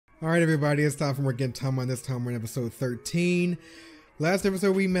Alright everybody, it's time for more Gintama. This time we're in episode 13. Last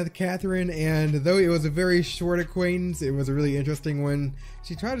episode we met Catherine, and though it was a very short acquaintance, it was a really interesting one.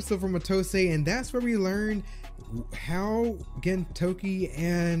 She tried to steal from Otose, and that's where we learned how Gintoki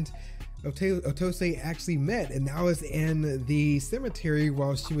and Otose actually met, and that was in the cemetery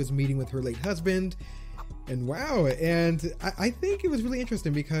while she was meeting with her late husband. And wow, and I think it was really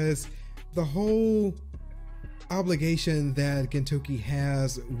interesting because the whole obligation that Gintoki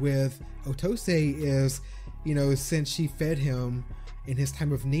has with Otose is, you know, since she fed him in his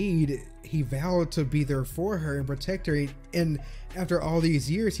time of need, he vowed to be there for her and protect her, and after all these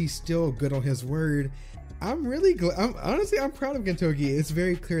years he's still good on his word. I'm really glad. I'm proud of Gintoki. It's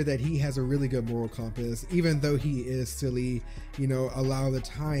very clear that he has a really good moral compass, even though he is silly, you know, a lot of the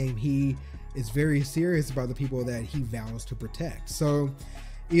time he is very serious about the people that he vows to protect. So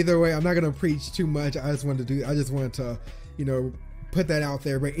either way, I'm not gonna preach too much. I just wanted to, you know, put that out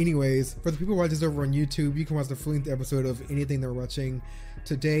there. But anyways, for the people watching this over on YouTube, you can watch the full-length episode of anything they're watching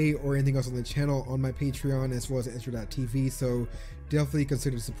today or anything else on the channel on my Patreon as well as Ezret.tv. So definitely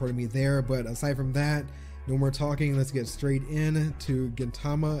consider supporting me there. But aside from that, no more talking. Let's get straight into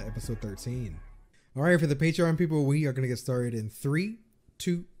Gintama episode 13. All right, for the Patreon people, we are gonna get started in 3,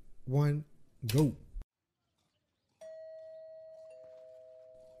 2, 1, go.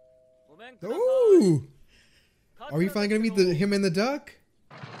 Ooh! Are we finally gonna meet him and the duck?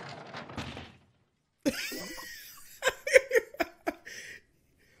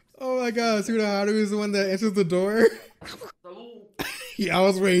 Oh my god, Haru is the one that answers the door. Yeah, I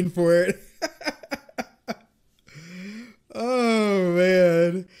was waiting for it. Oh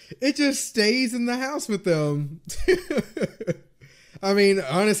man, it just stays in the house with them. I mean,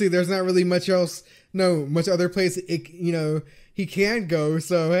 honestly, there's not really much else, much other place he can go.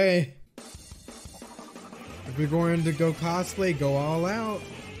 So hey, if you're going to go cosplay, go all out.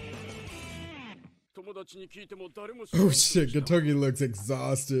 Oh shit, Gintoki looks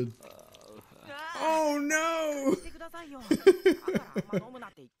exhausted. Oh no!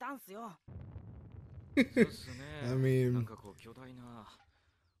 I mean,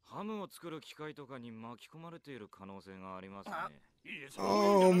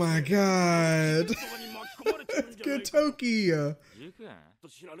 oh my god! Gintoki!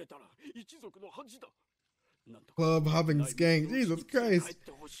 Club hopping skank, Jesus Christ!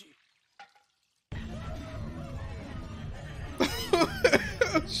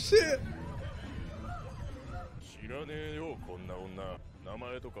 Oh shit!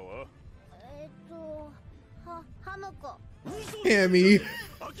 Hammy.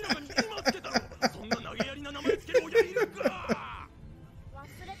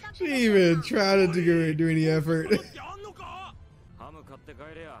 She didn't even try to do any effort.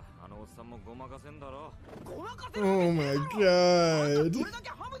 Oh my god.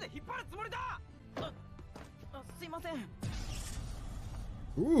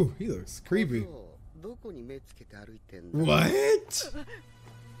 Ooh, he looks creepy. What?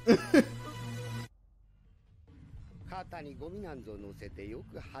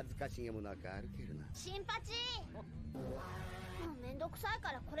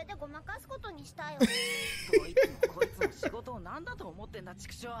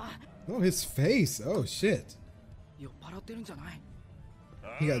 Oh, his face. Oh shit.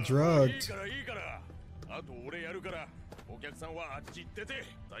 He got drugged.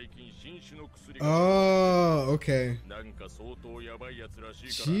 Oh, okay.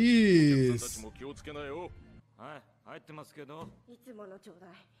 Jeez.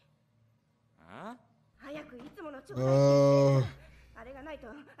 Oh.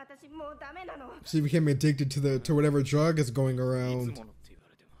 She became addicted to whatever drug is going around.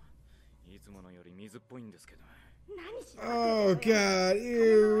 Oh god,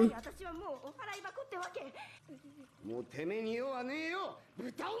 ew.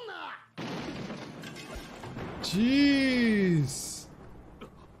 Jeez.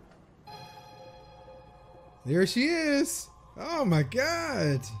 There she is. Oh my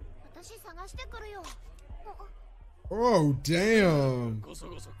god. Oh damn.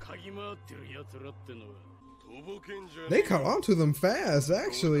 They caught on to them fast,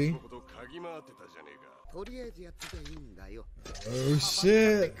 actually. Oh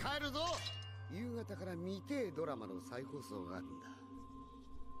shit.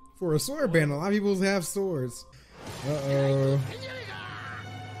 For a sword band, a lot of people have swords. Uh-oh.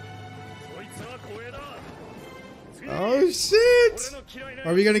 Oh shit!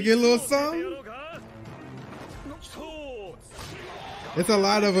 Are we gonna get a little something? It's a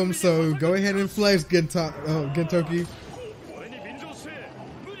lot of them, so go ahead and flex, Gintoki.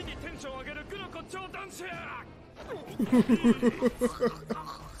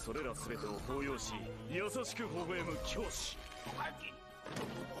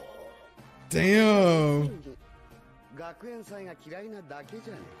 Damn.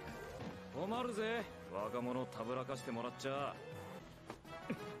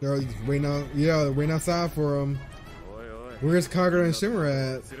 They're waiting out, yeah, they're waiting outside for him. Where's Kagura and Shimmer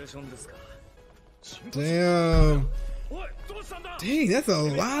at? Damn. Dang, that's a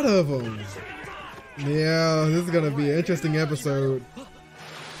lot of them. Yeah, this is gonna be an interesting episode.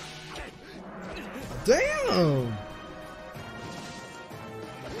 Damn.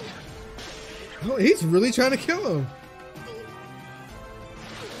 Oh, he's really trying to kill him.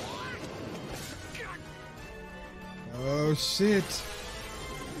 Oh shit.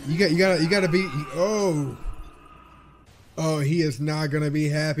 You gotta be, oh. Oh, he is not gonna be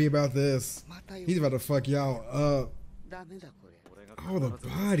happy about this. He's about to fuck y'all up. Oh, the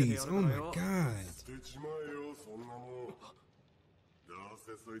bodies. Oh my god.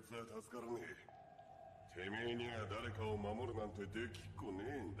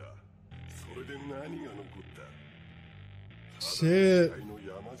 Shit.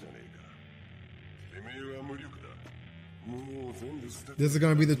 This is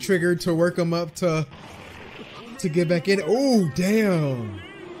gonna be the trigger to work him up to get back in. Oh, damn.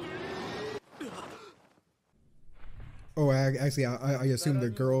 Oh, actually, I assume the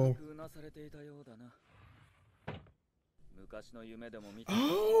girl.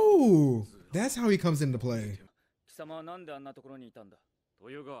 Oh, that's how he comes into play.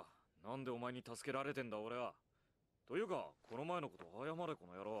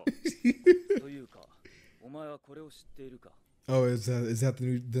 Oh, is that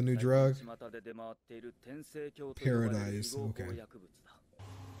the new drug? Paradise. Okay.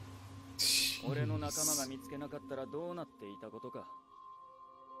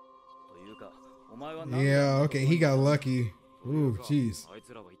 Yeah, okay, he got lucky. Ooh, jeez.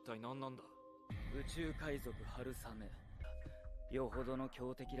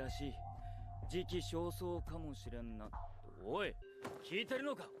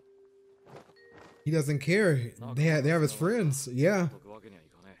 He doesn't care. They have his friends. Yeah.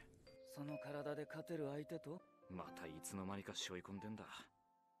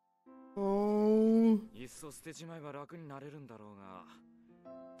 Oh.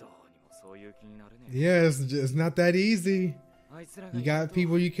 Yeah, it's not that easy. You got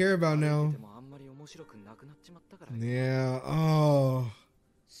people you care about now. Yeah. Oh.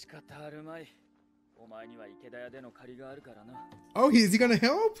 Oh, is he gonna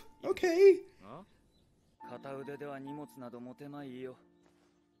help? Okay.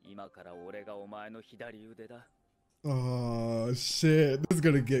 Oh shit, this is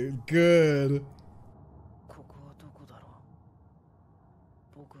gonna get good.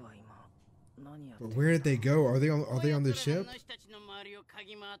 But where did they go? Are they on the ship?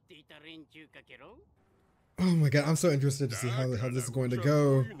 Oh my god, I'm so interested to see how this is going to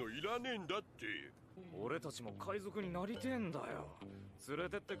go.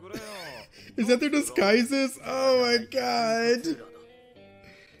 Is that their disguises? Oh my god.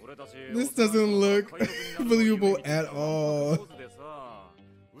 This doesn't look believable at all.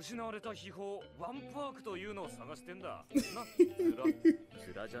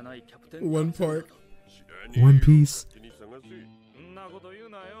 One Park. One Piece.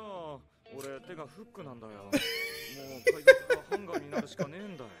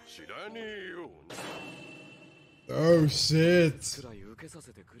 Oh shit.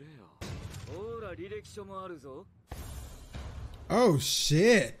 Oh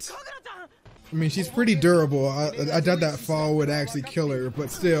shit. I mean, she's pretty durable. I doubt that fall would actually kill her, but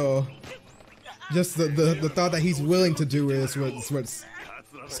still, just the thought that he's willing to do is what's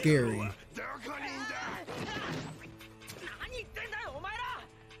scary.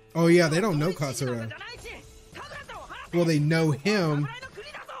 Oh yeah, they don't know Katsura. Well, they know him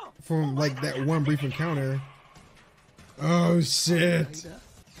from like that one brief encounter. Oh shit.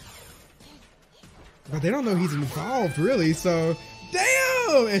 But they don't know he's involved really, so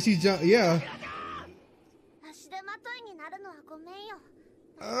damn! And she jumped, yeah.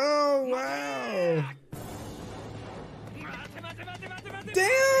 Oh wow.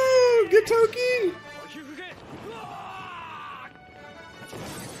 Damn, Gintoki!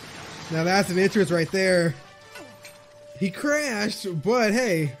 Now that's an interest right there. He crashed, but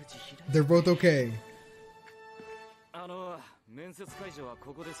hey, they're both okay.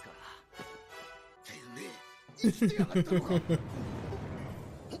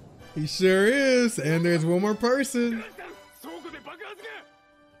 He sure is, and there's one more person.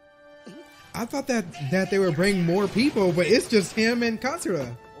 I thought that they would bring more people, but it's just him and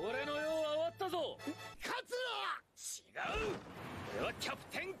Katsura.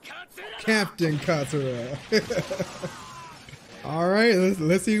 Captain Katsura. All right,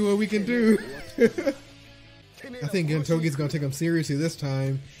 let's see what we can do. I think Gintoki's gonna take him seriously this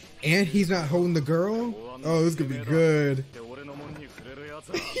time, and he's not holding the girl. Oh, this is gonna be good.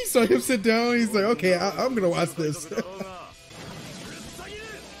 He saw him sit down. He's like, okay, I'm gonna watch this.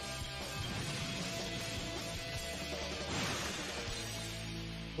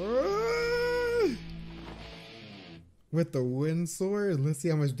 With the wind sword, let's see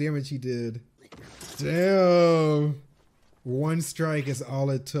how much damage he did. Damn. One strike is all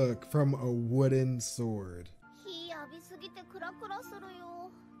it took from a wooden sword.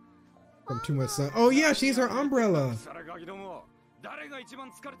 From too much sun. Oh yeah, she's her umbrella.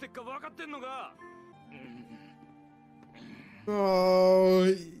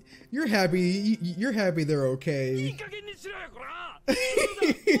 Oh, you're happy. You're happy they're okay.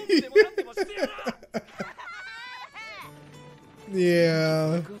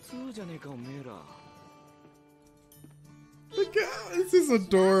 Yeah. Look at, this is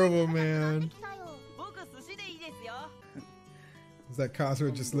adorable, man. Is that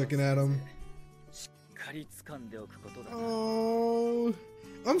Katsura just looking at him? Oh,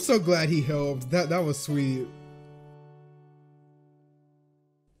 I'm so glad he helped. That was sweet.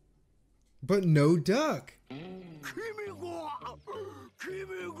 But no duck.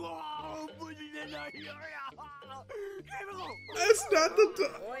 That's not the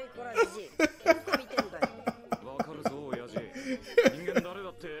duck.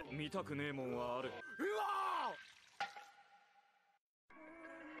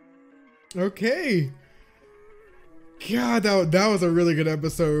 Okay. God, that was a really good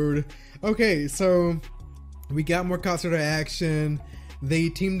episode. Okay, so we got more Katsura action. They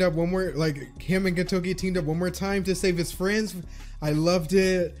teamed up one more, like him and Gintoki teamed up one more time to save his friends. I loved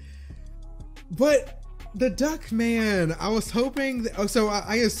it. But the duck, man, I was hoping, so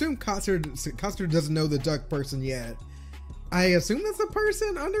I assume Katsura doesn't know the duck person yet. I assume that's a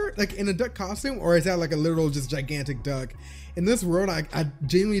person under, like in a duck costume, or is that like a literal just gigantic duck? In this world, I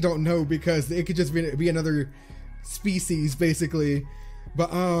genuinely don't know, because it could just be another species basically.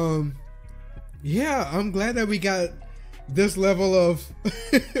 But yeah, I'm glad that we got this level of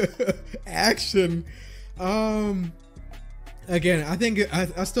action. Again,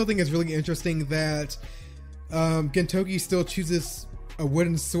 I still think it's really interesting that Gintoki still chooses a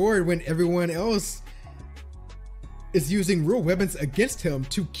wooden sword when everyone else is using real weapons against him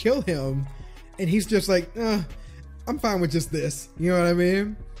to kill him, and he's just like, I'm fine with just this, you know what I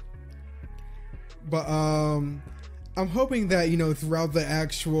mean? But I'm hoping that, you know, throughout the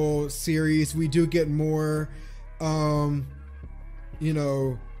actual series we do get more you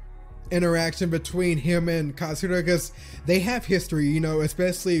know, interaction between him and Katsura, because they have history, you know,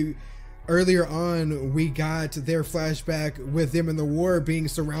 especially earlier on we got their flashback with them in the war being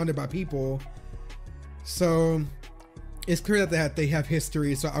surrounded by people. So it's clear that they have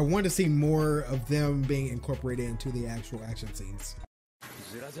history, so I want to see more of them being incorporated into the actual action scenes.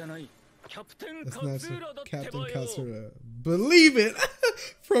 That's not Captain Katsura. Believe it!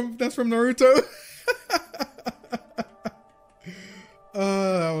 That's from Naruto.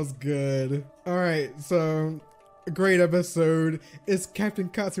 Oh, that was good. Alright, so a great episode. It's Captain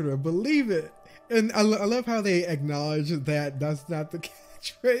Katsura. Believe it. And I love how they acknowledge that that's not the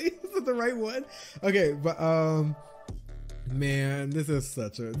catchphrase. Is it the right one? Okay, but man, this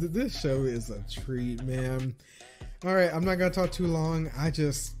show is a treat, man. All right, I'm not gonna talk too long. I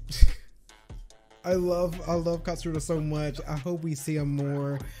love Katsura so much. I hope we see him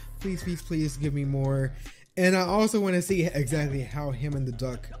more. Please give me more. And I also want to see exactly how him and the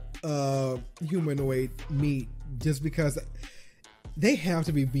duck humanoid meet, just because they have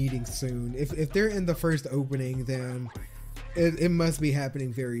to be meeting soon. If they're in the first opening, then it must be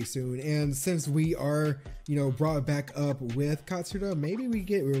happening very soon. And since we are, you know, brought back up with Katsura, maybe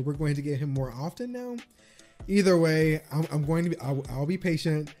we're going to get him more often now. Either way, I'll be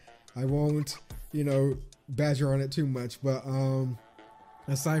patient. I won't, you know, badger on it too much. But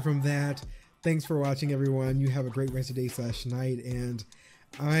aside from that, thanks for watching, everyone. You have a great rest of the day / night, and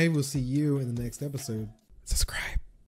I will see you in the next episode. Subscribe.